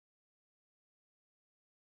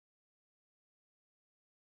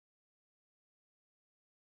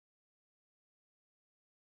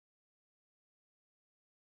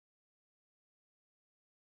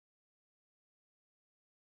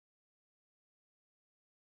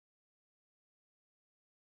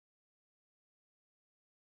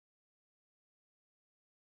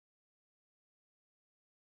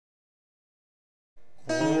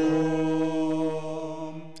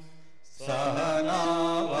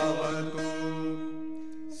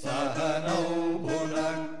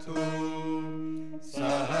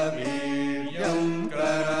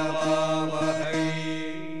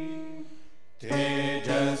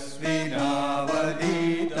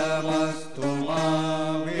मा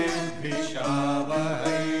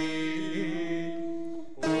विद्विषावहै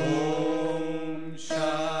ॐ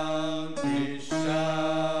शान्ति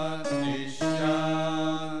शान्ति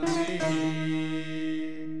शान्तिः।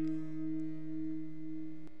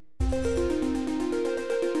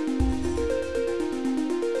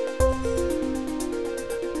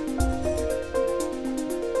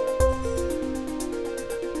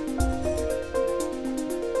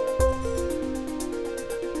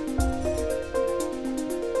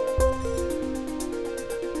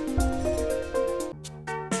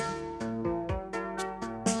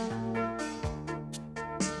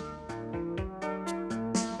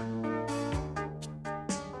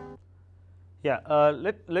 Yeah,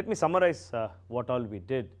 let me summarize what all we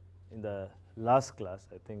did in the last class.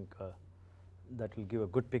 I think that will give a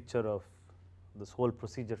good picture of this whole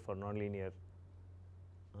procedure for nonlinear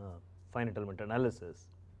finite element analysis.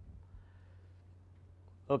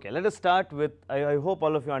 Okay, let us start with, I hope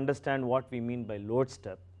all of you understand what we mean by load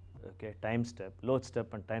step, okay, time step. Load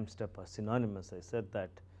step and time step are synonymous. I said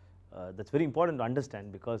that that's very important to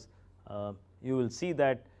understand, because you will see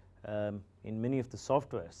that in many of the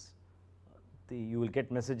softwares you will get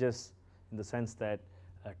messages in the sense that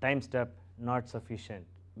time step not sufficient,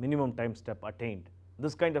 minimum time step attained.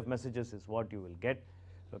 This kind of messages is what you will get.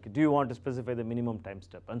 Okay, do you want to specify the minimum time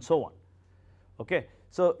step, and so on. Okay,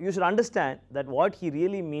 so you should understand that what he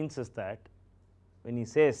really means is that when he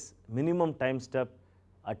says minimum time step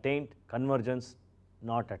attained, convergence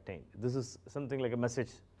not attained, this is something like a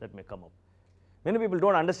message that may come up. Many people do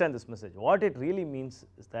not understand this message. What it really means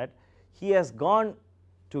is that he has gone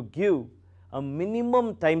to give a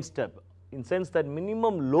minimum time step, in sense that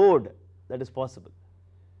minimum load that is possible.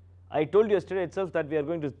 I told you yesterday itself that we are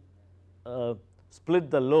going to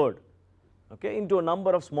split the load, okay, into a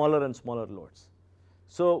number of smaller and smaller loads.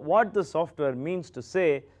 So what the software means to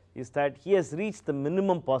say is that he has reached the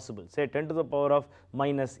minimum possible, say 10 to the power of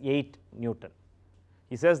minus 8 Newton.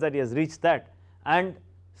 He says that he has reached that, and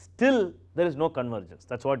still there is no convergence.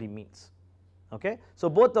 That is what he means. Okay? So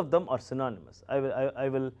both of them are synonymous. I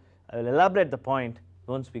will elaborate the point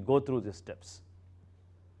once we go through these steps,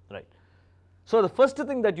 right. So the first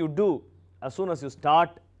thing that you do as soon as you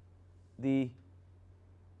start the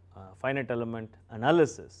finite element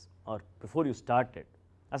analysis, or before you start it,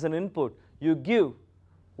 as an input you give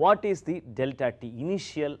what is the delta t,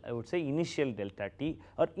 initial, I would say initial delta t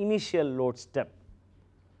or initial load step,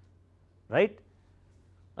 right.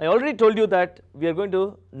 I already told you that we are going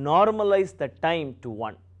to normalize the time to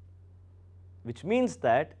 1, which means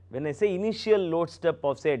that when I say initial load step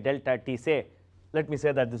of say delta t, say let me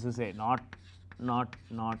say that this is a not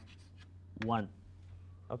 1,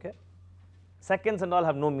 okay. Seconds and all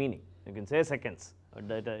have no meaning, you can say seconds,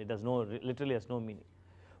 but it has no, literally has no meaning.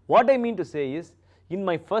 What I mean to say is, in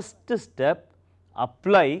my first step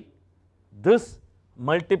apply this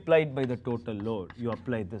multiplied by the total load, you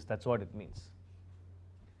apply this, that is what it means,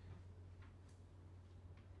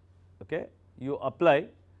 okay. You apply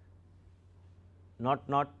not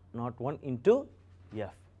 1 into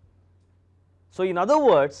f. So in other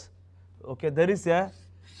words, okay, there is a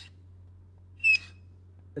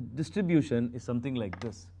distribution is something like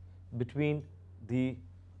this between the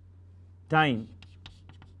time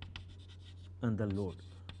and the load,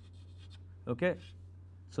 okay.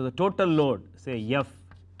 So the total load, say f,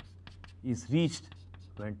 is reached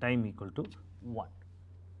when time equal to 1.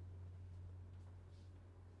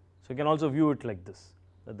 So you can also view it like this,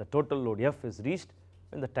 that the total load f is reached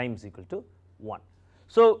when the time is equal to 1.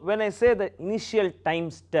 So when I say the initial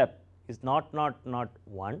time step is not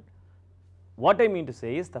 1, what I mean to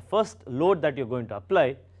say is the first load that you are going to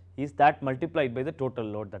apply is that multiplied by the total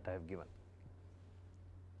load that I have given.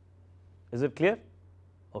 Is it clear?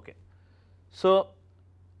 Okay. So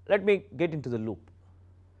let me get into the loop.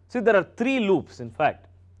 See, there are 3 loops, in fact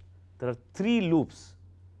there are 3 loops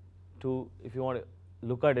to, if you want to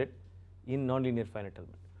look at it, in nonlinear finite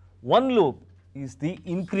element. One loop is the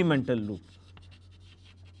incremental loop,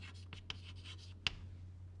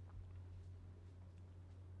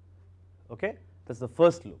 okay, that is the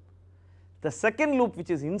first loop. The second loop, which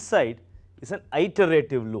is inside, is an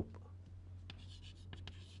iterative loop.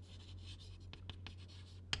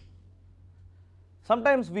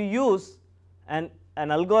 Sometimes we use an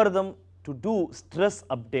algorithm to do stress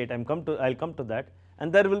update, I will come to that,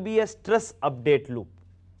 and there will be a stress update loop.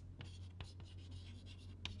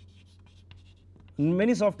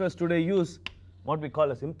 Many softwares today use what we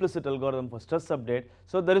call as implicit algorithm for stress update.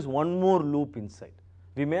 So there is one more loop inside.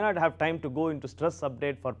 We may not have time to go into stress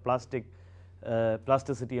update for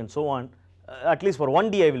plasticity and so on. At least for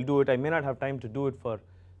 1D I will do it. I may not have time to do it for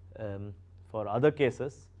other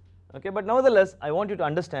cases. Okay, but nevertheless I want you to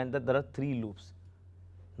understand that there are 3 loops.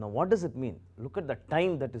 Now what does it mean? Look at the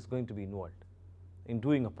time that is going to be involved in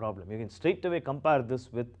doing a problem. You can straight away compare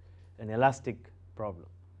this with an elastic problem.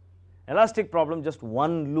 Elastic problem, just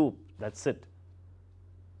one loop, that is it.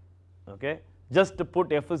 Okay, just to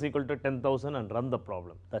put f is equal to 10,000 and run the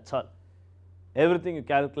problem, that is all. Everything you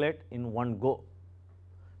calculate in one go.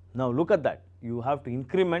 Now look at that, you have to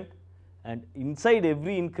increment, and inside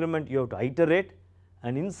every increment you have to iterate,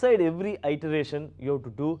 and inside every iteration you have to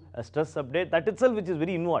do a stress update, that itself which is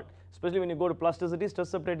very involved, especially when you go to plasticity,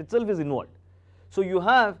 stress update itself is involved. So you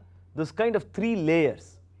have this kind of 3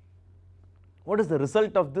 layers. What is the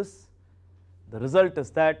result of this? The result is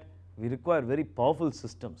that we require very powerful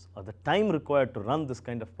systems, or the time required to run this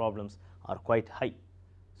kind of problems are quite high.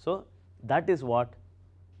 So that is what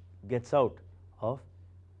gets out of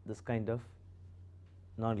this kind of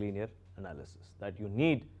nonlinear analysis, that you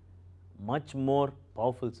need much more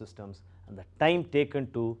powerful systems, and the time taken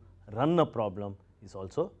to run a problem is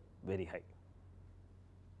also very high.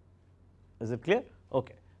 Is it clear?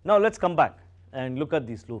 Okay. Now let us come back and look at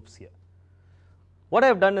these loops here. What I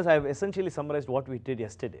have done is I have essentially summarized what we did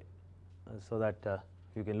yesterday, so that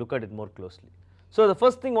you can look at it more closely. So the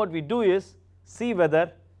first thing what we do is see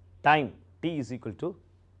whether time t is equal to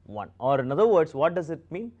 1, or in other words, what does it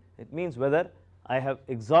mean? It means whether I have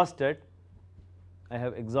exhausted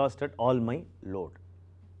all my load,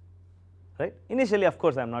 right. Initially of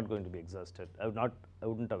course I am not going to be exhausted, I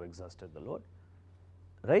wouldn't have exhausted the load,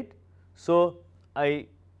 right. So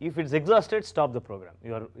if it is exhausted, stop the program,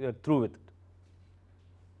 you are through with it.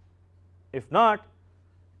 If not,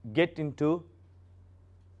 get into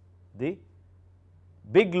the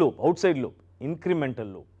big loop, outside loop,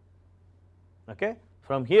 incremental loop. Okay.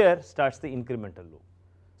 From here starts the incremental loop.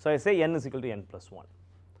 So I say n is equal to n plus 1,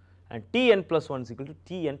 and Tn plus 1 is equal to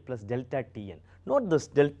Tn plus delta Tn. Note this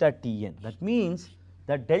delta Tn, that means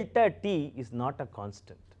that delta T is not a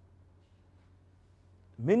constant.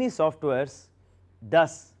 Many softwares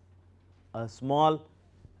does a small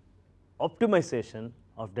optimization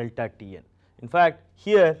of delta Tn. In fact,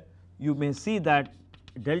 here you may see that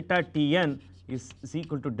delta Tn is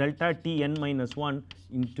equal to delta Tn minus 1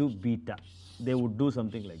 into beta. They would do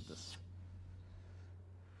something like this.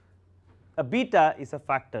 A beta is a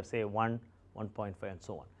factor, say 1, 1.5 and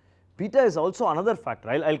so on. Beta is also another factor,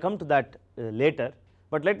 I will come to that later,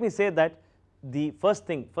 but let me say that the first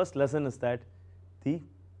lesson is that the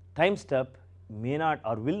time step may not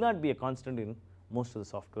or will not be a constant in most of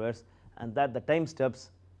the softwares, and that the time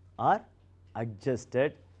steps are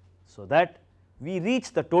adjusted so that we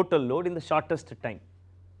reach the total load in the shortest time.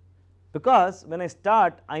 Because when I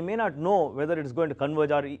start, I may not know whether it is going to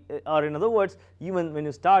converge, or in other words, even when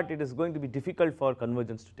you start, it is going to be difficult for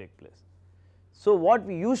convergence to take place. So what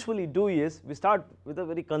we usually do is we start with a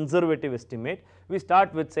very conservative estimate, we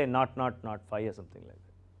start with say 0.05 or something like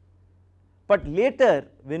that. But later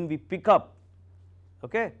when we pick up,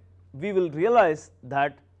 okay, we will realize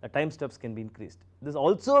that the time steps can be increased. This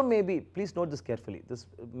also may be, please note this carefully, this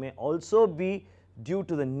may also be due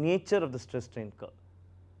to the nature of the stress strain curve.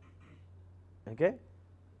 Okay,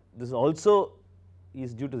 this also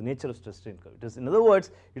is due to the nature of stress strain curve. It is, in other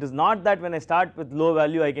words, it is not that when I start with low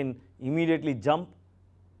value I can immediately jump,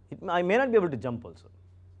 I may not be able to jump also.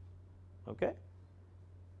 Okay.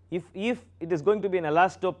 If it is going to be an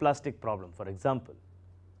elastoplastic problem, for example,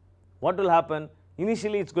 what will happen?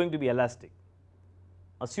 Initially it is going to be elastic,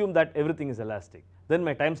 assume that everything is elastic, then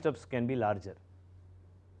my time steps can be larger.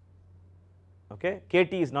 Okay.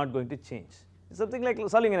 Kt is not going to change, it is something like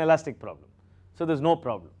solving an elastic problem. So there is no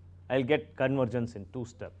problem, I will get convergence in 2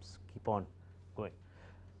 steps, keep on going.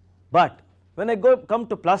 But when I come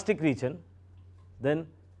to plastic region, then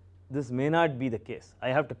this may not be the case, I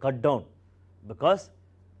have to cut down because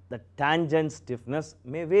the tangent stiffness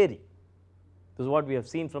may vary. This is what we have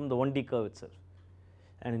seen from the 1D curve itself,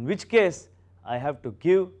 and in which case I have to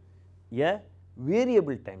give a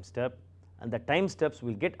variable time step, and the time steps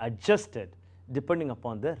will get adjusted depending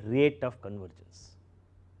upon the rate of convergence.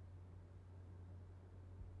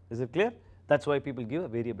 Is it clear? That is why people give a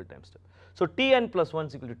variable time step. So Tn plus 1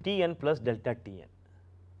 is equal to Tn plus delta Tn,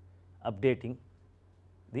 updating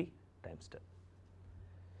the time step.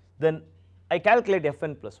 Then I calculate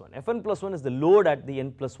Fn plus 1. Fn plus 1 is the load at the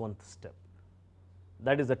n plus 1th step,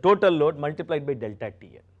 that is the total load multiplied by delta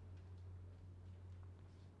Tn.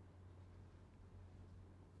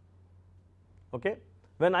 Okay.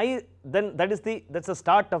 When that is the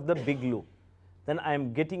start of the big loop. Then I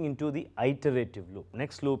am getting into the iterative loop.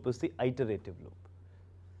 Next loop is the iterative loop,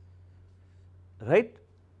 right?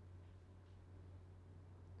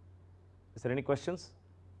 Is there any questions?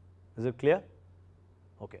 Is it clear?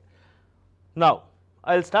 Okay. Now,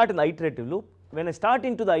 I will start in the iterative loop. When I start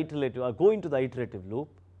into the iterative or go into the iterative loop,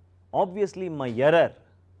 obviously my error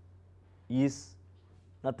is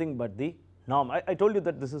nothing but the norm. I told you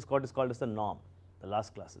that this is what is called as the norm, the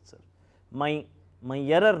last class itself. My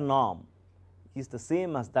error norm is the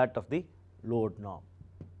same as that of the load norm.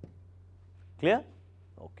 Clear?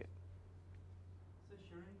 Okay. So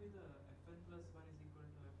shouldn't be the Fn plus 1 is equal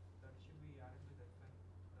to F, that should be added with Fn,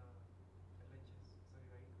 LHS,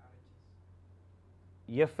 sorry, right,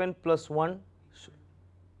 RHS. Fn plus 1,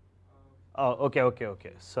 oh,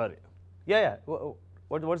 okay, sorry. Yeah,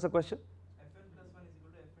 what's the question? Fn plus 1 is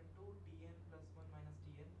equal to Fn2, Tn plus 1 minus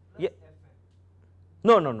Tn plus Yeah.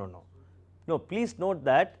 Fn. No, please note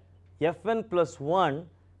that Fn plus 1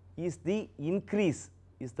 is the increase,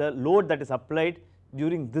 is the load that is applied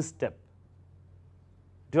during this step.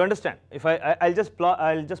 Do you understand? If I'll just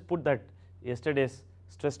put that yesterday's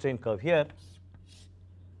stress strain curve here.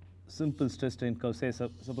 Simple stress strain curve, say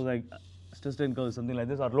suppose stress strain curve is something like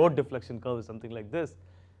this, or load deflection curve is something like this.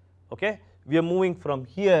 Okay, we are moving from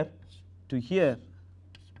here to here,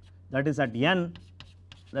 that is at n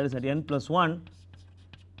plus 1,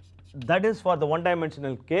 that is for the one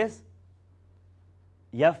dimensional case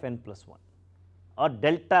Fn plus 1 or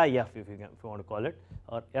delta F if you want to call it,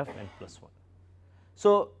 or Fn plus 1.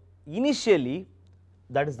 So initially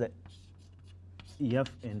that is the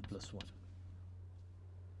Fn plus 1.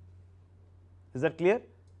 Is that clear?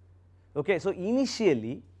 Okay, so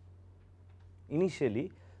initially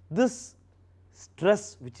this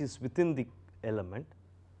stress which is within the element,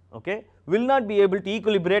 okay, will not be able to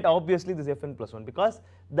equilibrate obviously this Fn plus 1, because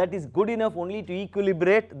that is good enough only to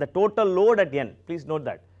equilibrate the total load at n. Please note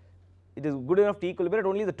that it is good enough to equilibrate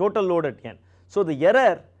only the total load at n. So the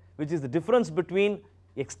error, which is the difference between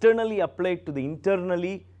externally applied to the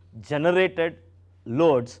internally generated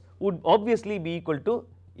loads, would obviously be equal to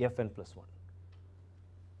Fn plus 1.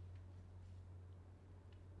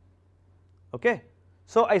 Okay,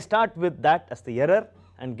 so I start with that as the error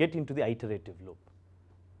and get into the iterative loop.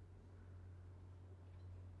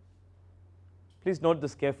 Please note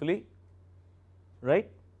this carefully, right?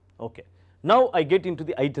 Okay. Now I get into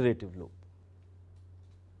the iterative loop.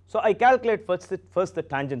 So I calculate first the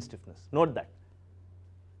tangent stiffness. Note that.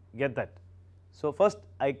 Get that. So first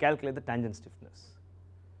I calculate the tangent stiffness.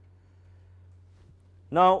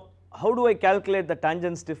 Now how do I calculate the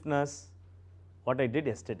tangent stiffness? What I did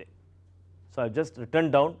yesterday. So I have just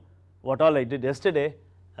written down what all I did yesterday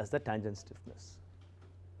as the tangent stiffness.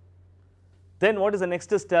 Then what is the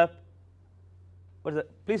next step? What is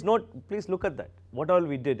that? Please note, please look at that. What all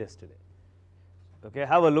we did yesterday. Okay,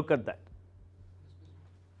 have a look at that.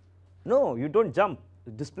 No, you don't jump.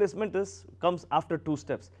 Displacement comes after 2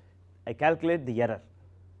 steps. I calculate the error.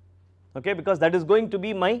 Okay, because that is going to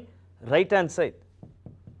be my right hand side.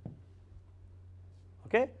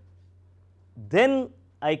 Okay. Then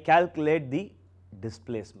I calculate the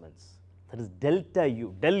displacements, that is delta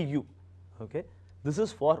u, del u. Okay, this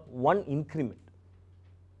is for one increment.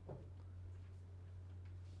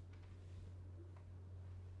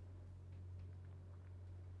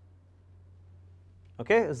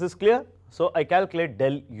 Okay, is this clear? So I calculate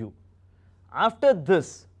del u. After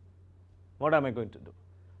this, what am I going to do?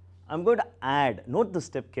 I am going to add, note this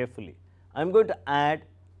step carefully, I am going to add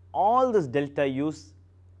all this delta u's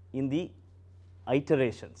in the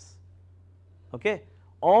iterations. Okay,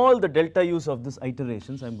 all the delta u's of this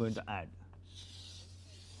iterations I am going to add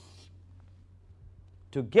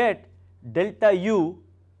to get delta u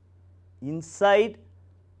inside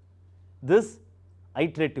this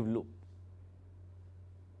iterative loop.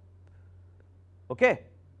 Okay,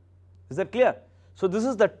 is that clear? So this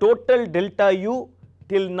is the total delta u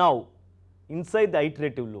till now inside the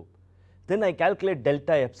iterative loop. Then I calculate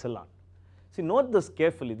delta epsilon. See, note this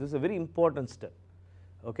carefully, this is a very important step.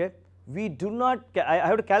 Okay, we do not, I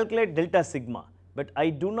have to calculate delta sigma, but I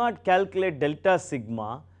do not calculate delta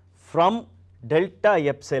sigma from delta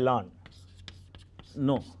epsilon.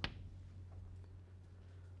 No.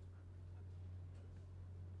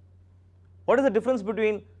 What is the difference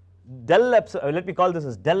between del epsilon, let me call this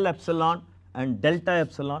as del epsilon and delta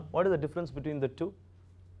epsilon? What is the difference between the two?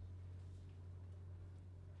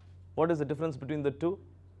 What is the difference between the two?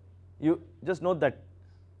 You just note that.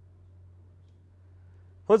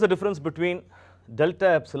 What's the difference between delta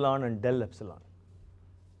epsilon and del epsilon?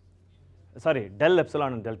 Sorry, del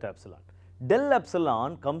epsilon and delta epsilon. Del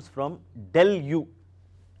epsilon comes from del u.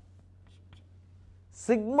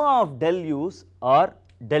 Sigma of del u's are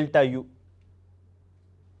delta u.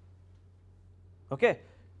 Okay.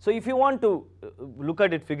 So if you want to look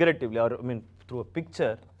at it figuratively, or I mean through a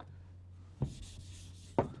picture,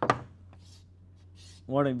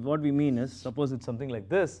 what we mean is, suppose it's something like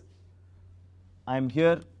this. I am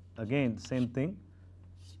here again, same thing,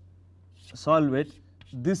 solve it.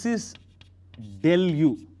 This is del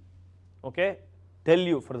u, okay, del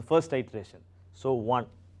u for the first iteration, so 1.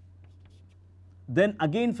 Then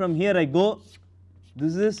again from here I go,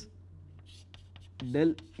 this is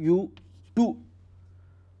del u 2.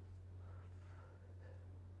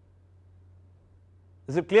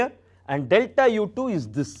 Is it clear? And delta u2 is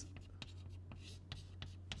this,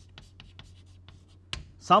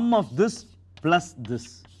 sum of this plus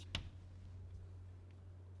this,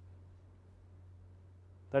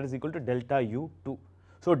 that is equal to delta u2.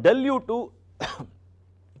 So del u2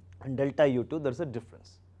 and delta u2, there is a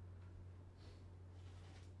difference.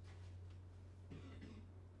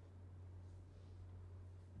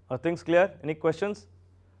 Are things clear? Any questions?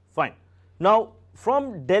 Fine. Now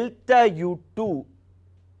from delta u2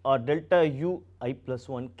 or delta u I plus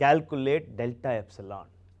 1, calculate delta epsilon.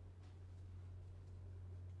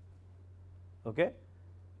 Okay?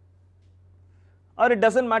 Or it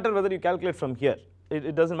does not matter whether you calculate from here,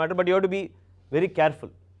 it does not matter, but you have to be very careful.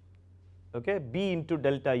 Okay? B into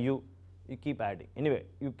delta u, you keep adding. Anyway,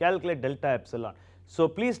 you calculate delta epsilon. So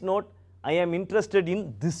please note, I am interested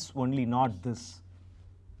in this only, not this.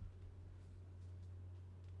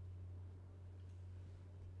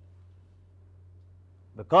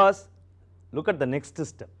 Because look at the next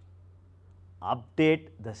step, update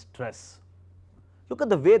the stress. Look at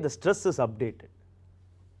the way the stress is updated.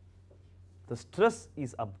 The stress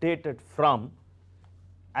is updated from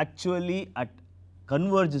actually at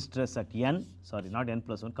converge stress at n, sorry, not n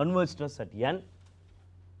plus 1, converge stress at n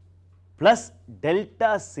plus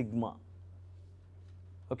delta sigma,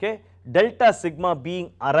 okay, delta sigma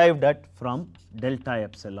being arrived at from delta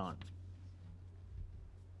epsilon.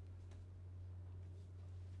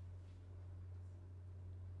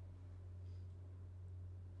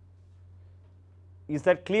 Is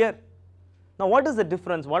that clear? Now what is the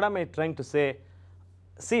difference? What am I trying to say?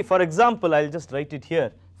 See, for example, I will just write it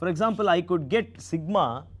here. For example, I could get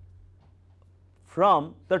sigma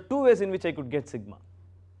from, there are two ways in which I could get sigma.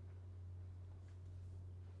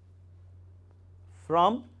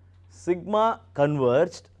 From sigma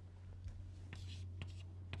converged.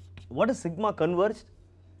 What is sigma converged?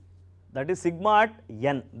 That is sigma at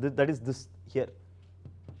n, that is this here.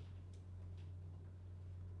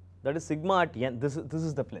 That is sigma at n, this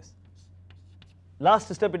is the place.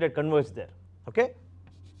 Last step it had converged there, okay,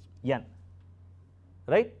 n,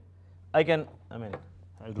 right. I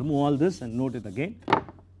will remove all this and note it again.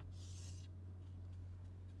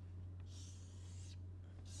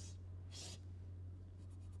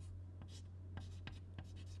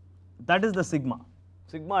 That is the sigma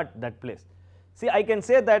at that place. See, I can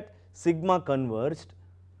say that sigma converged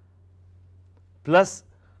plus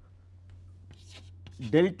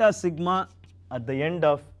delta sigma at the end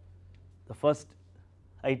of the first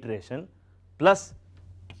iteration plus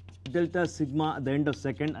delta sigma at the end of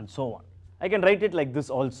second and so on. I can write it like this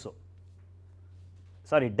also.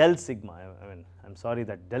 Sorry, del sigma, I am sorry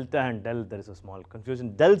that delta and del there is a small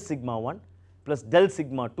confusion. Del sigma 1 plus del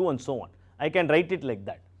sigma 2 and so on. I can write it like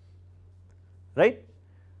that, right.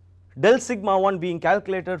 Del sigma 1 being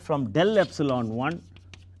calculated from del epsilon 1,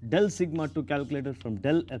 del sigma 2 calculated from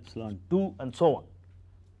del epsilon 2 and so on.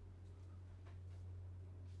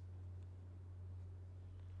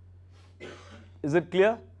 Is it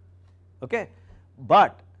clear? Okay.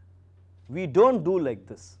 But we do not do like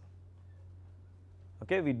this,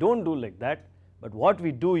 okay, we do not do like that, but what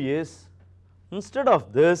we do is, instead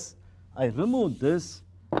of this, I remove this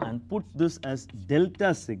and put this as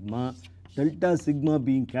delta sigma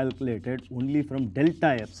being calculated only from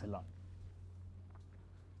delta epsilon.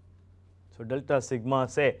 So delta sigma,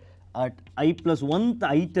 say at I plus 1th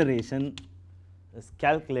iteration is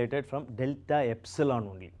calculated from delta epsilon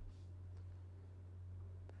only.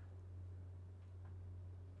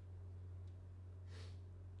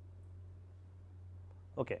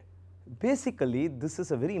 Okay. Basically, this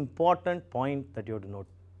is a very important point that you have to note.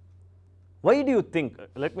 Why do you think,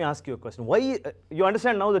 let me ask you a question, why, you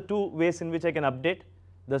understand now the two ways in which I can update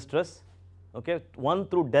the stress, okay, one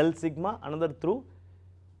through del sigma, another through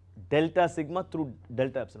delta sigma through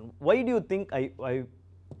delta epsilon. Why do you think I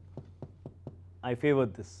favor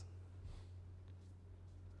this?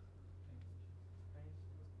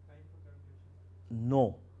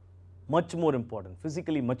 No, much more important,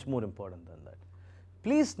 physically much more important than that.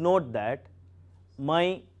 Please note that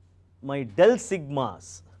my del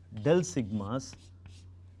sigmas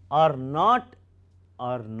are not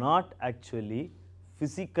actually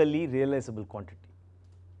physically realizable quantity.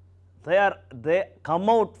 They come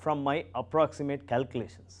out from my approximate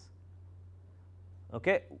calculations.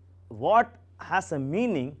 Okay. What has a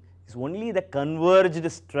meaning is only the converged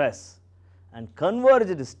stress, and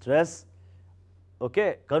converged stress,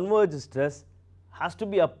 okay, converged stress has to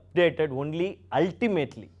be updated only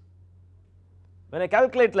ultimately. When I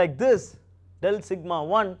calculate like this, del sigma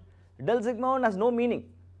 1 has no meaning,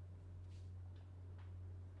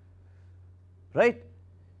 right?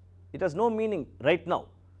 It has no meaning right now.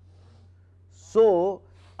 So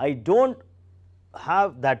I don't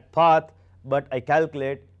have that path, but I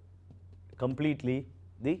calculate completely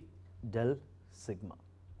the del sigma.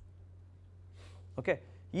 Okay.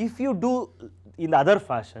 If you do in the other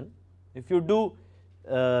fashion, if you do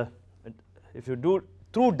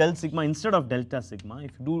through del sigma instead of delta sigma,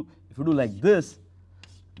 if you do like this,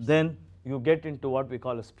 then you get into what we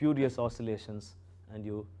call as spurious oscillations, and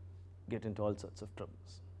you get into all sorts of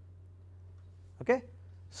troubles. Okay.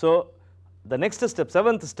 So the next step,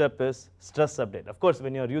 7th step, is stress update. Of course,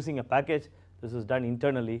 when you are using a package, this is done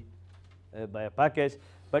internally by a package,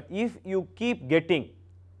 but if you keep getting,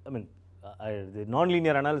 I mean the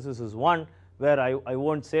nonlinear analysis is one where I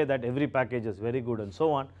won't say that every package is very good and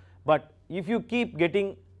so on, but if you keep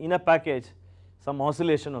getting in a package some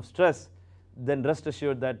oscillation of stress, then rest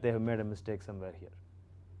assured that they have made a mistake somewhere here.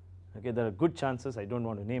 Okay. There are good chances, I don't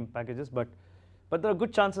want to name packages, but there are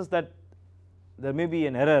good chances that there may be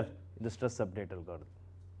an error in the stress update algorithm,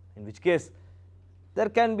 in which case there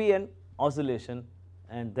can be an oscillation,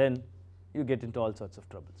 and then you get into all sorts of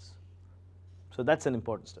troubles. So that is an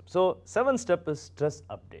important step. So 7th step is stress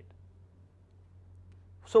update.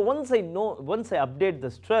 So once I update the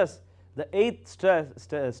stress, the 8th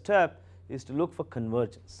step is to look for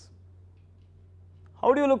convergence.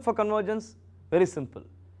 How do you look for convergence? Very simple.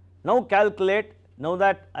 Now calculate, now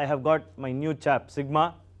that I have got my new chap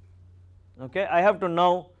sigma, okay, I have to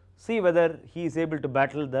now see whether he is able to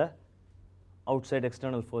battle the outside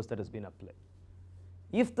external force that has been applied.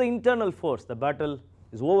 If the internal force, the battle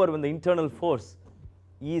is over when the internal force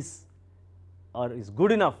is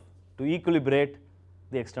good enough to equilibrate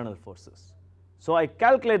the external forces. So I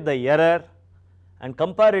calculate the error and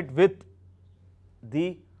compare it with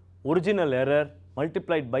the original error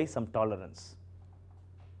multiplied by some tolerance,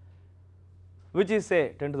 which is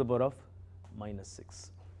say 10 to the power of minus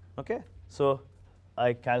 6. Okay. So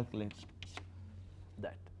I calculate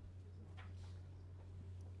that.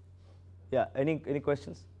 Yeah, any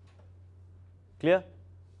questions? Clear?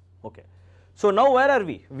 Okay. So now where are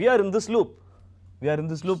we? We are in this loop. We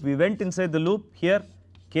went inside the loop here,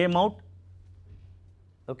 came out,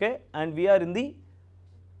 okay, and we are in the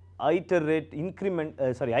iterative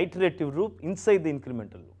loop inside the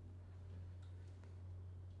incremental loop.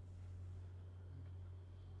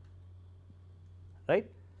 Right?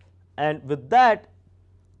 And with that,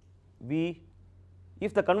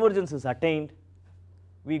 if the convergence is attained,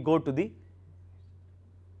 we go out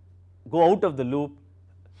of the loop.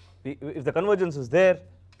 If the convergence is there,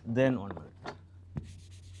 then onward.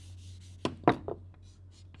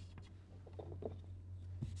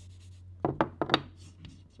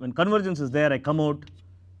 When convergence is there, I come out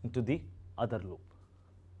into the other loop,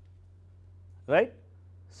 right?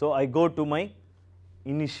 So I go to my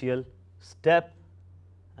initial step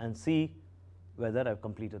and see whether I have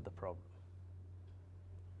completed the problem.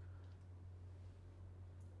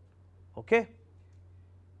 Okay.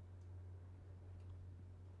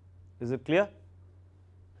 Is it clear?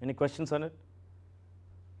 Any questions on it?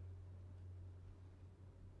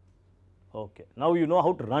 Okay. Now you know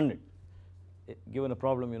how to run it. Given a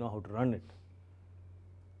problem, you know how to run it.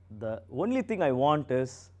 The only thing I want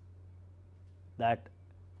is that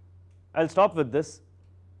I will stop with this,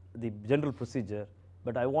 the general procedure,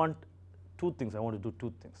 but I want two things. I want to do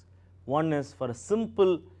two things. One is for a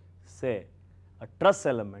simple, say, a truss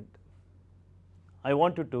element, I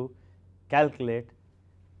want you to calculate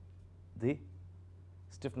the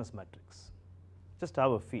stiffness matrix. Just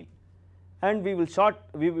have a feel, and we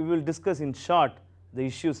will discuss in short the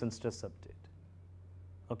issues in stress update.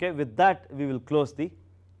 Okay, with that we will close the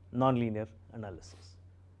nonlinear analysis.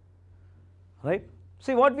 Right?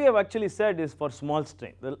 See, what we have actually said is for small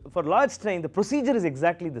strain. For large strain, the procedure is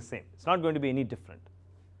exactly the same. It's not going to be any different,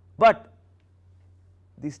 but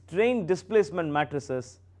the strain displacement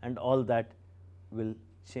matrices and all that will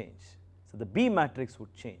change. So the B matrix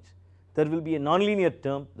would change. There will be a nonlinear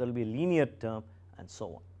term, there will be a linear term, and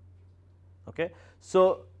so on. Okay?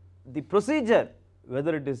 So the procedure,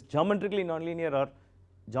 whether it is geometrically nonlinear or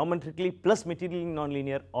geometrically plus materially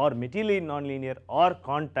nonlinear or materially nonlinear or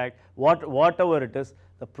contact, whatever it is,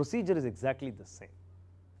 the procedure is exactly the same.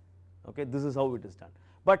 Okay? This is how it is done.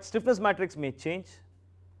 But stiffness matrix may change,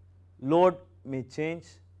 load may change,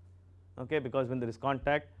 okay, because when there is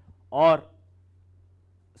contact, or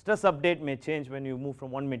stress update may change when you move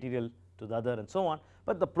from one material to the other and so on,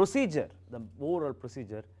 but the procedure, the overall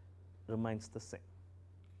procedure remains the same.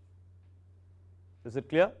 Is it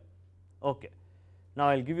clear? Okay. Now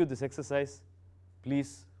I will give you this exercise.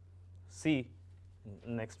 Please see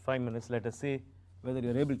in the next 5 minutes. Let us see whether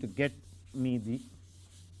you are able to get me the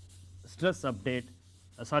stress update,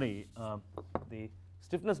 the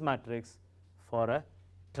stiffness matrix for a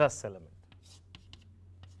truss element.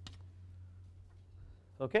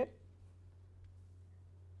 Okay.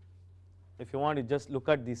 If you want to just look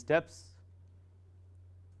at these steps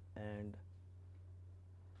and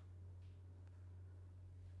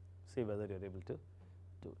see whether you are able to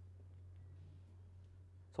do it.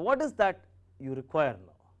 So what is that you require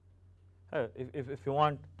now? If you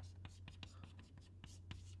want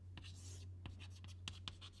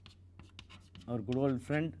our good old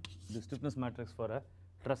friend, the stiffness matrix for a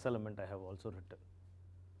truss element I have also written.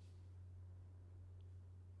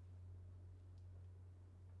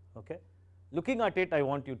 Okay. Looking at it, I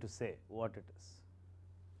want you to say what it is.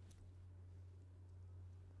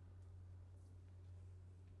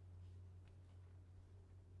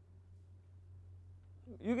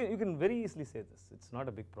 You can very easily say this. It's not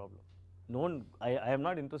a big problem. No one, I am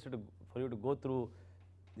not interested for you to go through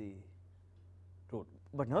the route.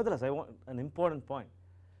 But nevertheless, I want an important point.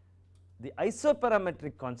 The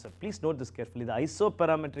isoparametric concept, please note this carefully, the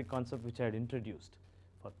isoparametric concept which I had introduced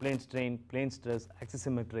for plane strain, plane stress,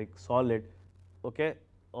 axisymmetric, solid, okay,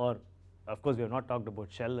 or of course we have not talked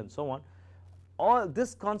about shell and so on. All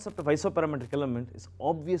this concept of isoparametric element is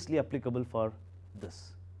obviously applicable for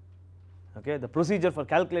this. Okay, the procedure for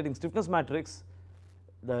calculating stiffness matrix,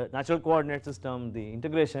 the natural coordinate system, the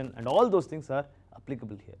integration, and all those things are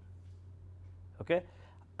applicable here. Okay,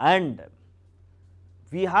 and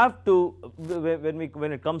we have to,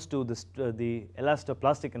 when it comes to this the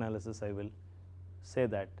elastoplastic analysis, I will say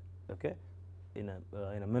that. Okay, in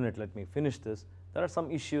a minute. Let me finish this. There are some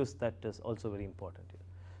issues that is also very important here.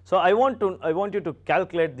 So I want you to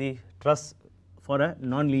calculate the truss for a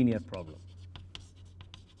nonlinear problem.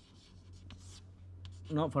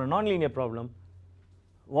 Now, for a nonlinear problem,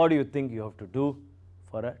 what do you think you have to do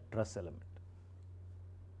for a truss element?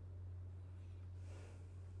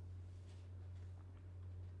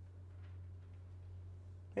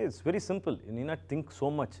 It's very simple. You need not think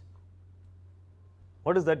so much.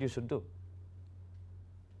 What is that you should do?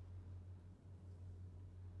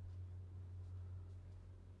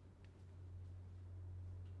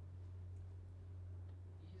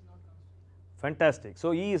 Fantastic.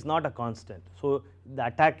 So E is not a constant. So the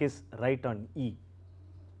attack is right on E.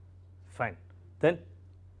 Fine. Then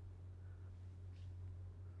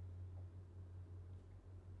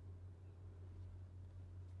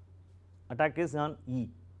attack is on E,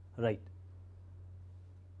 right.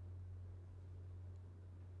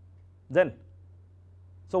 Then,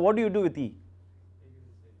 so what do you do with E?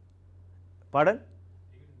 Pardon?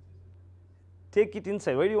 Take it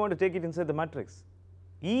inside. Why do you want to take it inside the matrix?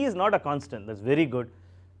 E is not a constant, that is very good.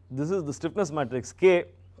 This is the stiffness matrix K,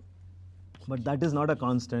 but that is not a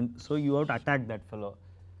constant, so you have to attack that fellow.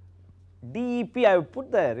 DEP I have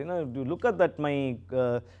put there, you look at that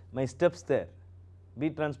my steps there,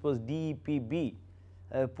 B transpose DEP B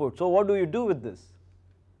I have put. So what do you do with this?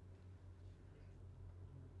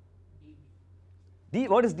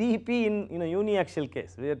 What is DEP in a uniaxial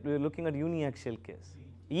case? We are looking at uniaxial case.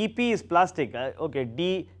 EP is plastic, okay,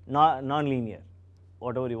 D non-linear,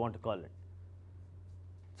 whatever you want to call it.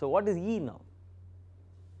 So what is E now?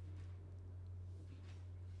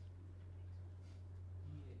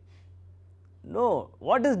 No,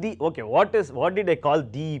 what is D? Okay, what did I call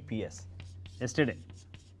DEPS yesterday?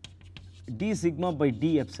 D sigma by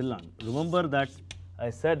D epsilon. Remember that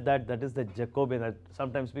I said that is the Jacobian.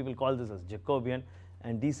 Sometimes people call this as Jacobian,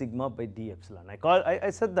 and D sigma by D epsilon. I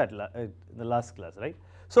said that in the last class, right?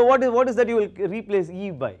 So what is that you will replace E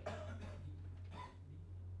by?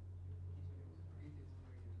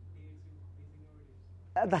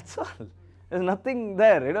 That's all. There's nothing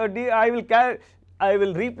there. D, I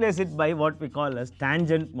will replace it by what we call as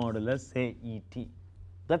tangent modulus, say ET.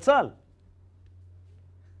 That's all.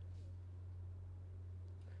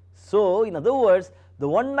 So in other words, the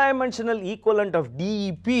one-dimensional equivalent of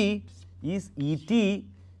DEP is ET,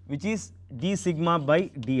 which is D sigma by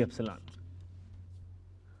D epsilon.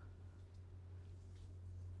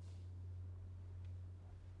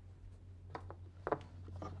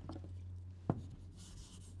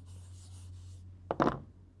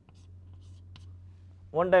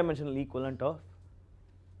 One-dimensional equivalent of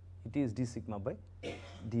it is D sigma by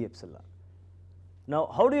D epsilon.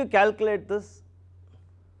 Now, how do you calculate this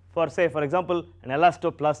for, say, for example, an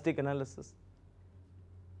elastoplastic analysis?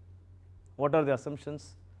 What are the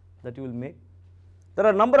assumptions that you will make? There are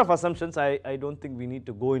a number of assumptions. I do not think we need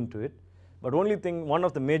to go into it, but only thing, one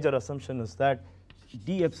of the major assumptions is that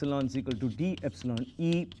d epsilon is equal to d epsilon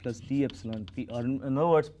E plus d epsilon P, or in other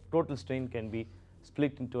words, total strain can be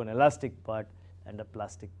split into an elastic part and a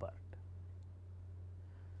plastic part.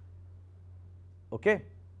 Okay?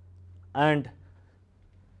 And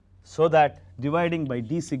so that dividing by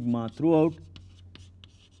d sigma throughout,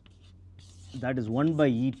 that is 1 by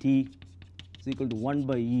Et is equal to 1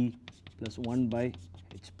 by E plus 1 by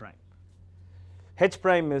H prime. H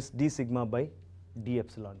prime is d sigma by d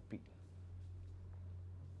epsilon P.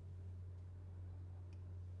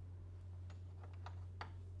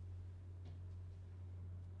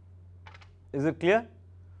 Is it clear?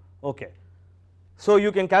 Okay. So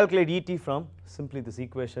you can calculate Et from simply this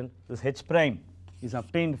equation. This H prime is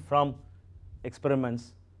obtained from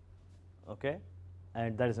experiments, okay,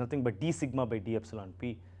 and that is nothing but d sigma by d epsilon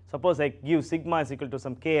P. Suppose I give sigma is equal to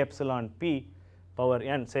some k epsilon P power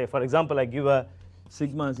n, say for example I give a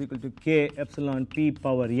sigma is equal to k epsilon P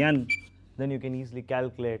power n, then you can easily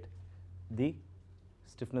calculate the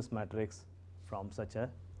stiffness matrix from such a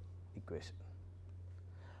equation.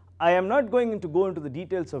 I am not going to go into the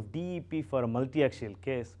details of DEP for a multi-axial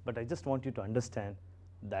case, but I just want you to understand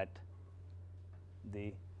that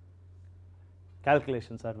the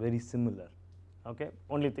calculations are very similar. Okay?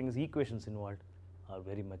 Only thing is equations involved are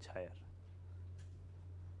very much higher.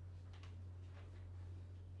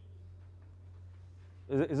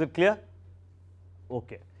 Is it clear?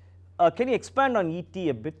 Okay. Can you expand on ET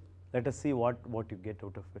a bit? Let us see what you get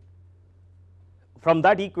out of it. From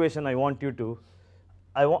that equation, I want you to,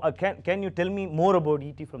 can you tell me more about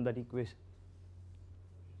ET from that equation?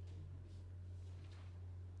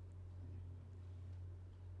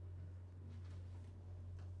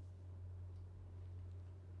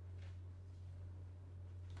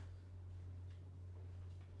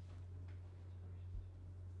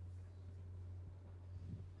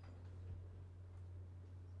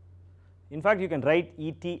 In fact, you can write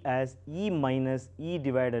Et as E minus E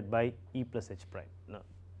divided by E plus H prime. No.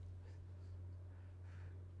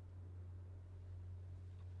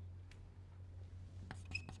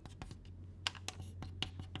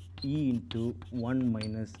 E into 1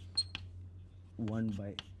 minus 1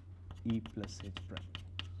 by E plus H prime.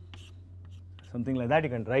 Something like that you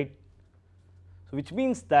can write. So which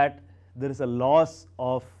means that there is a loss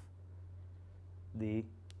of the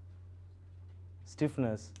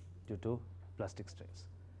stiffness due to plastic strains.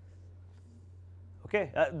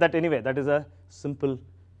 Okay, that anyway, that is a simple,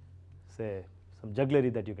 say, some jugglery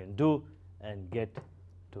that you can do and get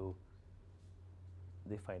to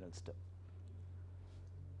the final step.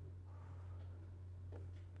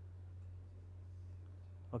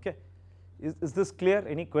 Okay, is this clear?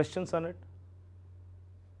 Any questions on it?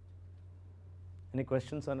 Any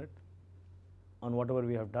questions on it? On whatever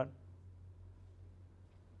we have done?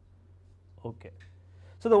 Okay.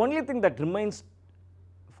 So the only thing that remains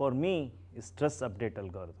for me is stress update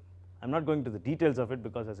algorithm. I'm not going to the details of it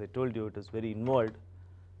because, as I told you, it is very involved,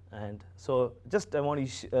 and so just I want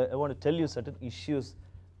to tell you certain issues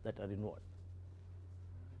that are involved.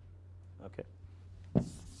 Okay.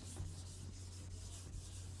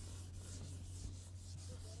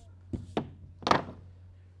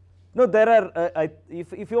 No, there are.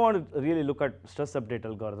 If you want to really look at stress update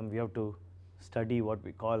algorithm, we have to study what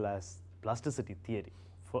we call as plasticity theory.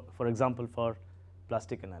 For example, for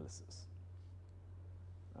plastic analysis.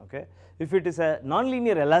 Okay, if it is a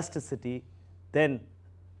nonlinear elasticity, then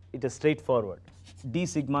it is straightforward. D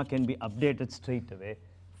sigma can be updated straight away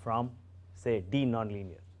from, say, D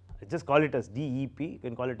nonlinear. I just call it as DEP. You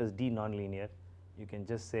can call it as D nonlinear. You can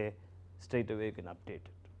just say straight away you can update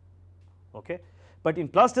it. Okay, but in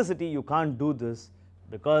plasticity you can't do this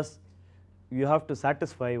because you have to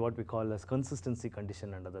satisfy what we call as consistency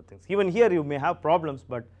condition and other things. Even here you may have problems,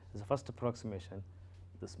 but as a first approximation,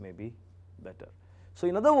 this may be better. So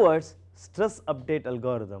in other words, stress update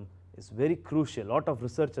algorithm is very crucial. A lot of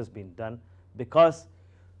research has been done because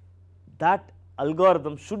that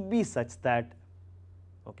algorithm should be such that,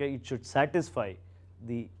 okay, it should satisfy,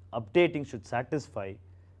 the updating should satisfy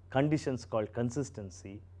conditions called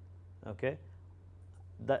consistency. Okay,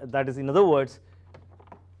 that is, in other words,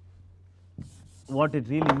 what it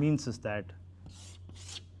really means is that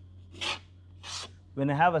when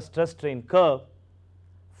I have a stress strain curve,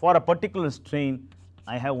 for a particular strain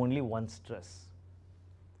I have only one stress.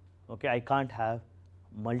 Okay, I can't have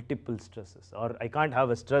multiple stresses, or I can't have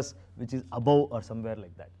a stress which is above or somewhere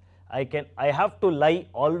like that. I have to lie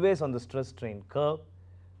always on the stress strain curve,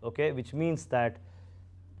 okay, which means that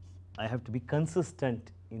I have to be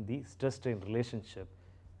consistent in the stress strain relationship,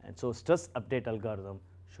 and so stress update algorithm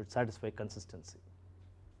should satisfy consistency.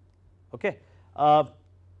 Okay. I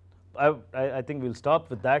think we will stop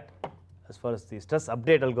with that as far as the stress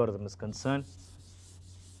update algorithm is concerned.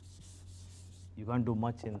 You can't do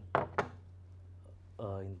much in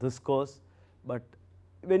this course, but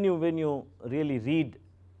when you really read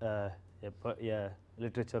a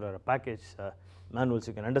literature or a package manuals,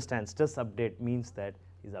 you can understand stress update means that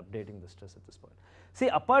is updating the stress at this point. See,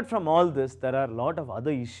 apart from all this, there are a lot of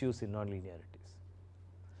other issues in nonlinearities.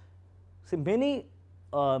 See, many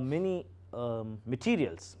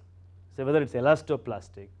materials, say whether it's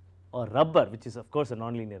elastoplastic or rubber, which is of course a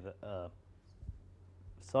nonlinear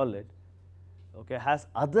solid, okay, has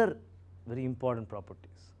other very important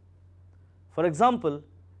properties. For example,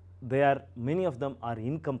 many of them are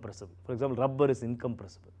incompressible. For example, rubber is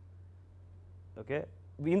incompressible. Okay,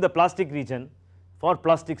 in the plastic region, for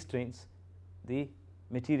plastic strains, the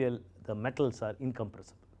metals are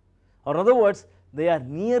incompressible. Or in other words, they are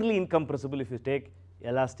nearly incompressible if you take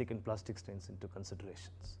elastic and plastic strains into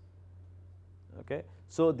considerations. Okay,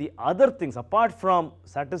 so the other things, apart from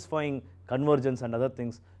satisfying convergence and other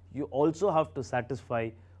things, you also have to satisfy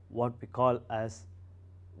what we call as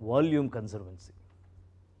volume conservancy.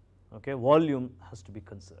 Okay, volume has to be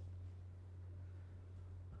conserved.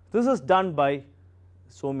 This is done by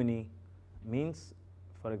so many means.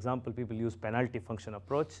 For example, people use penalty function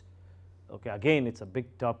approach. Okay, again it's a big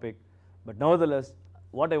topic, but nevertheless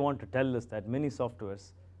what I want to tell is that many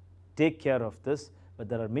softwares take care of this, but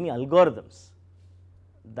there are many algorithms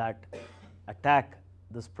that attack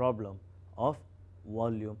this problem of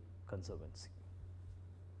volume conservancy.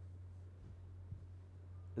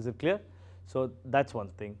 Is it clear? So that's one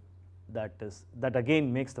thing that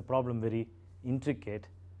again makes the problem very intricate,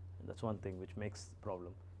 and that's one thing which makes the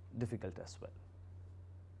problem difficult as well.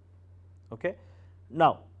 Okay.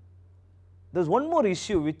 Now there's one more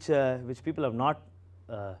issue which people have not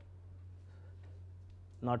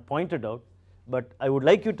pointed out, but I would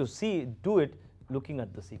like you to do it looking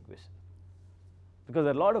at this equation, because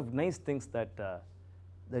there are a lot of nice things that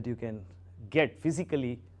that you can get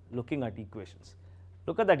physically looking at equations.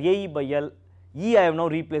 Look at that AE by L. E I have now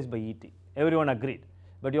replaced by ET. Everyone agreed,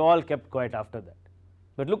 but you all kept quiet after that.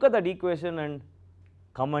 But look at that equation and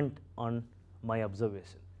comment on my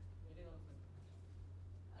observation.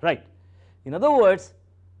 Right. In other words,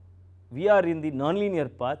 we are in the nonlinear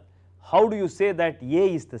path. How do you say that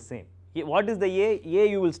A is the same? What is the A? A,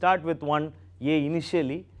 you will start with one A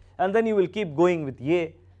initially, and then you will keep going with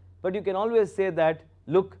A, but you can always say that,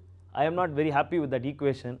 look, I am not very happy with that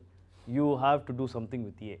equation, you have to do something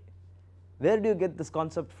with A. Where do you get this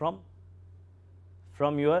concept from?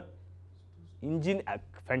 From your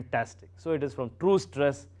fantastic. So it is from true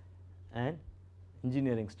stress and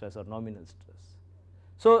engineering stress or nominal stress.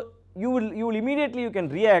 So you will immediately you can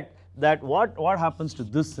react that what happens to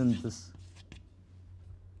this and this,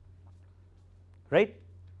 right?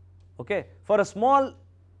 Okay, for a small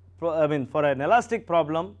for an elastic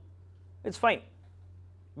problem, it's fine.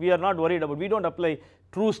 We are not worried about, we don't apply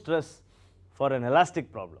true stress for an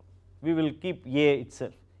elastic problem. We will keep A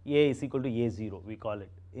itself. A is equal to A0, we call it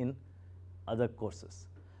in other courses.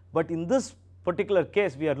 But in this particular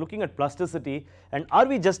case, we are looking at plasticity, and are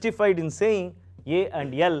we justified in saying A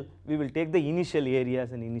and L, we will take the initial area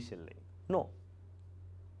as an initial line? No.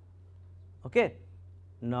 Okay.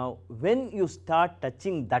 Now when you start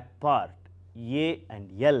touching that part, A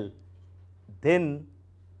and L, then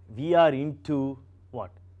we are into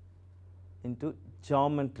what? Into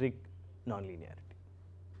geometric nonlinearity.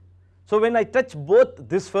 So when I touch both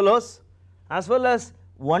these fellows as well as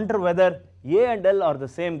wonder whether A and L are the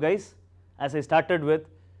same guys as I started with,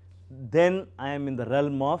 then I am in the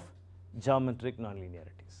realm of geometric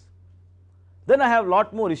nonlinearities. Then I have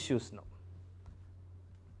lot more issues now.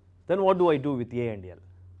 Then what do I do with A and L?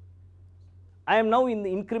 I am now in the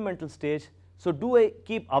incremental stage, so do I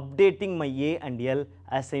keep updating my A and L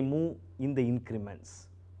as I move in the increments?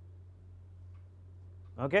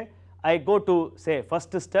 Okay, I go to say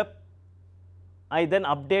first step, I then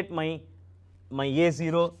update my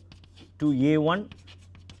A0 to A1,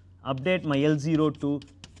 update my L0 to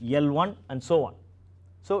L1, and so on.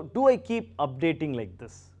 So do I keep updating like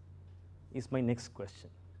this is my next question.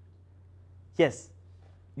 Yes,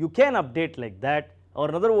 you can update like that, or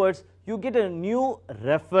in other words, you get a new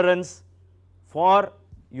reference for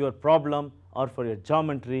your problem or for your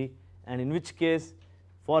geometry, and in which case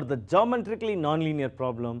for the geometrically nonlinear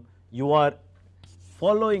problem you are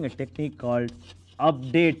following a technique called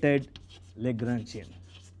updated Lagrangian.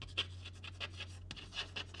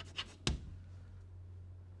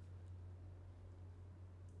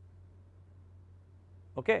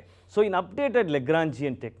 Okay. So, in updated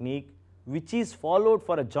Lagrangian technique, which is followed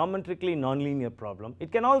for a geometrically nonlinear problem,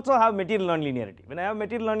 it can also have material nonlinearity. When I have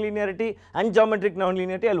material nonlinearity and geometric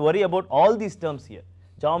nonlinearity, I will worry about all these terms here,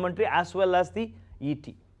 geometry as well as the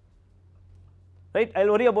ET, right. I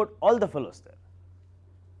will worry about all the fellows there.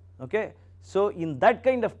 Okay. So, in that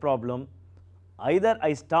kind of problem, either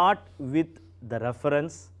I start with the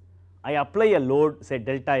reference, I apply a load say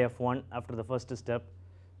delta F1 after the first step,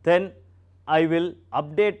 then I will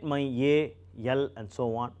update my A, L and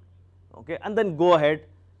so on, okay, and then go ahead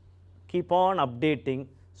keep on updating,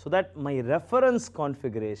 so that my reference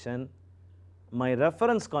configuration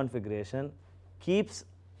keeps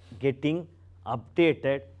getting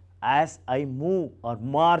updated as I move or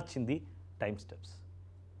march in the time steps.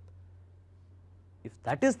 If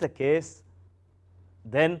that is the case,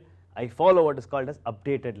 then I follow what is called as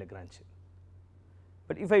updated Lagrangian.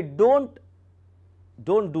 But if I don't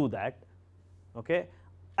do that, okay,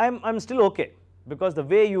 I'm still okay, because the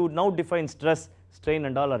way you now define stress, strain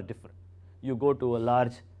and all are different. You go to a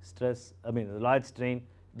large stress, a large strain,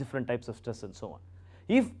 different types of stress and so on.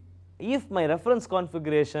 If my reference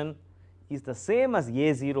configuration is the same as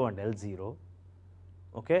A0 and L0,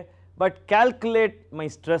 okay, but calculate my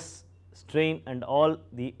stress, strain and all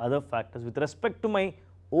the other factors with respect to my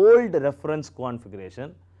old reference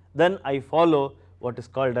configuration, then I follow what is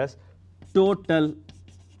called as total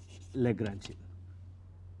Lagrangian.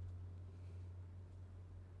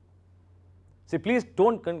 See, please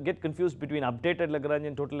don't get confused between updated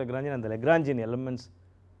Lagrangian, total Lagrangian and the Lagrangian elements,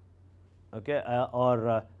 okay,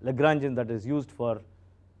 or Lagrangian that is used for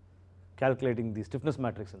calculating the stiffness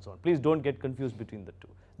matrix and so on. Please don't get confused between the two,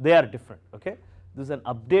 they are different. Okay. This is an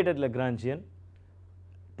updated Lagrangian,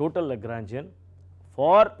 total Lagrangian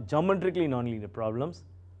for geometrically nonlinear problems,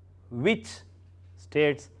 which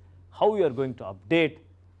states how you are going to update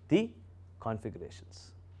the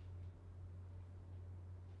configurations.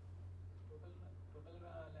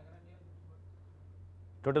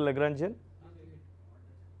 Total Lagrangian.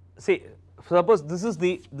 See, suppose this is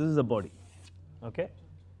the body. Okay.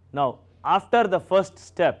 Now, after the first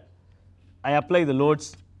step, I apply the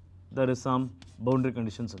loads. There is some boundary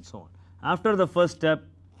conditions and so on. After the first step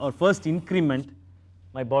or first increment,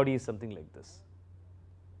 my body is something like this.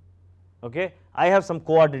 Okay. I have some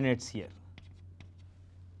coordinates here.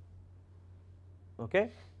 Okay.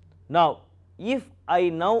 Now, if I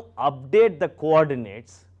now update the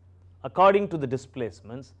coordinates according to the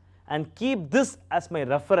displacements and keep this as my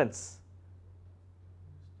reference,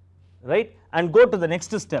 right, and go to the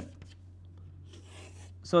next step.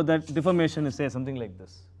 So, that deformation is say something like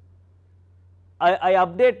this. I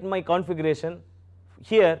update my configuration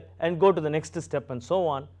here and go to the next step and so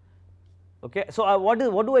on. Okay. So, what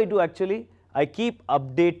do I do actually? I keep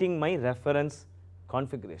updating my reference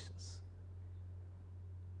configurations.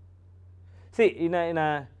 See, in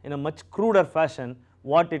a much cruder fashion,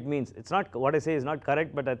 what it means, it's not, what I say is not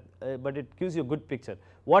correct, but it gives you a good picture.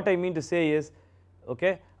 What I mean to say is,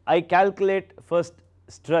 okay, I calculate first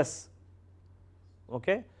stress.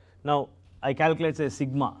 Okay. Now, I calculate say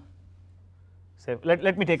sigma. Say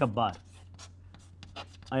let me take a bar.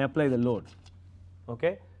 I apply the load.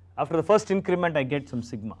 Okay. After the first increment, I get some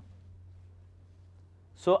sigma.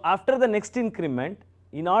 So, after the next increment,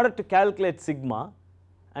 in order to calculate sigma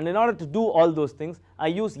and in order to do all those things, I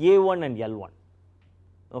use A1 and L1,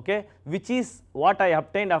 okay, which is what I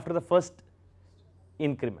obtained after the first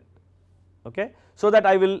increment. Okay. So, that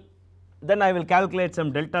I will calculate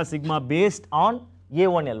some delta sigma based on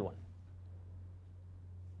A1 L1,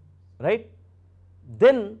 right.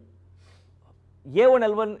 Then A1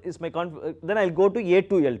 L1 is my then I will go to A2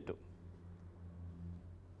 L2.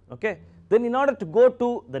 Okay. Then in order to go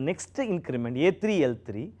to the next increment A3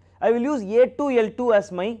 L3, I will use A2 L2 as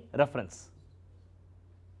my reference,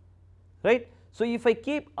 right. So, if I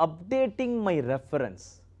keep updating my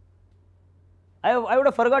reference, I would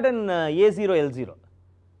have forgotten A0 L0.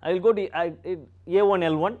 I will go to A1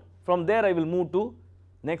 L1, from there I will move to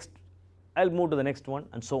next, I will move to the next one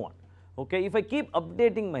and so on. Okay. If I keep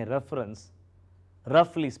updating my reference,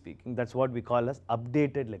 roughly speaking, that is what we call as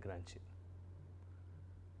updated Lagrangian.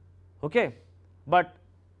 Okay. But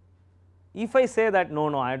if I say that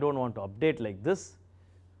no, I do not want to update like this,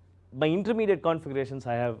 by intermediate configurations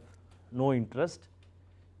I have no interest.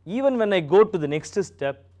 Even when I go to the next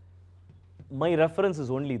step, my reference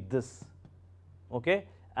is only this, okay,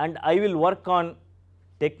 and I will work on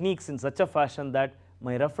techniques in such a fashion that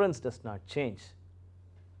my reference does not change.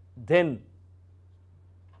 Then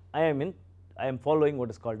I am following what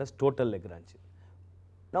is called as total Lagrangian.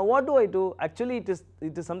 Now, what do I do? Actually, it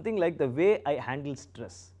is something like the way I handle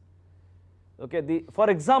stress. Okay. For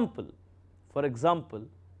example,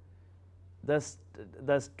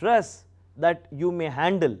 the stress that you may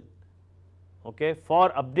handle, okay, for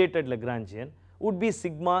updated Lagrangian would be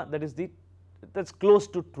sigma, that is that's close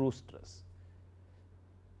to true stress,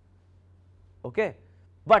 okay.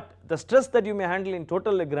 But the stress that you may handle in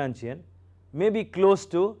total Lagrangian may be close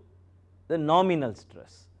to the nominal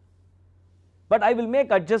stress, but I will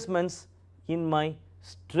make adjustments in my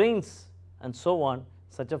strains and so on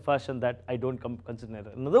such a fashion that I do not consider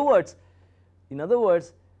error. In other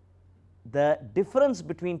words, the difference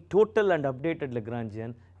between total and updated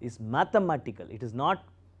Lagrangian is mathematical. It is not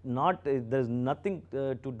there is nothing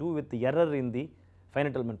to do with the error in the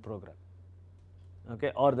finite element program,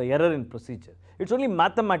 okay, or the error in procedure. It is only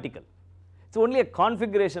mathematical. It is only a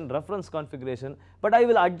configuration, reference configuration, but I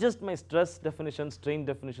will adjust my stress definition, strain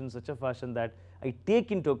definition in such a fashion that I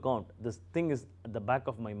take into account this thing is at the back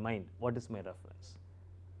of my mind, what is my reference,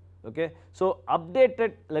 okay. So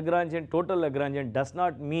updated Lagrangian, total Lagrangian does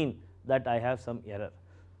not mean that I have some error,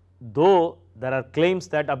 though there are claims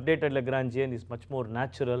that updated Lagrangian is much more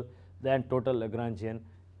natural than total Lagrangian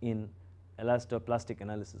in elastoplastic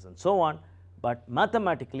analysis and so on, but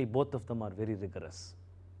mathematically both of them are very rigorous,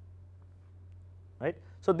 right.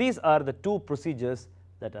 So these are the two procedures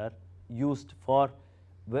that are used for,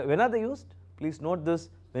 when are they used? Please note this,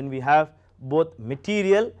 when we have both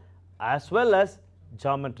material as well as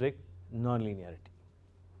geometric nonlinearity.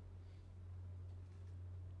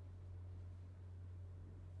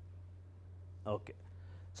 Okay.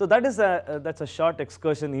 So that is that's a short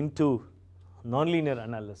excursion into nonlinear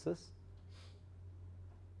analysis,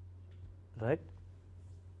 right.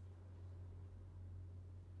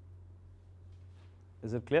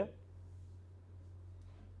 Is it clear?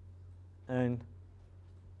 And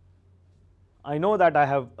I know that I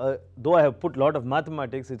have, though I have put lot of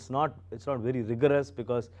mathematics, it's not very rigorous,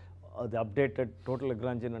 because the updated total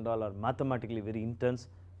Lagrangian and all are mathematically very intense.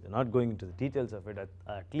 We are not going into the details of it.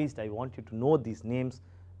 At least I want you to know these names,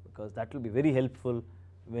 because that will be very helpful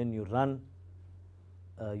when you run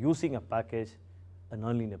using a package a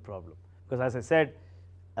nonlinear problem. Because as I said,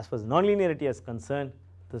 as far as nonlinearity is concerned,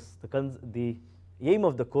 the aim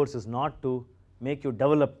of the course is not to make you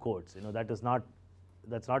develop codes.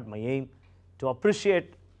 That's not my aim. To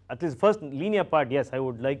appreciate at least first linear part, yes, I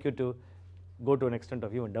would like you to go to an extent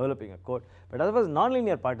of even developing a code, but as far as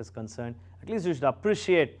nonlinear part is concerned, at least you should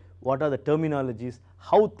appreciate what are the terminologies,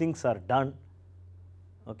 how things are done,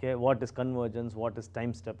 okay, what is convergence, what is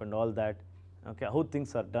time step and all that, okay, how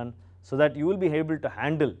things are done, so that you will be able to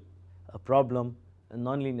handle a problem, a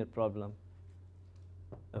nonlinear problem,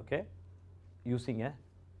 okay, using a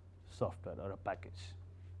software or a package.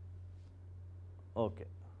 Okay,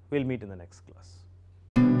 we will meet in the next class.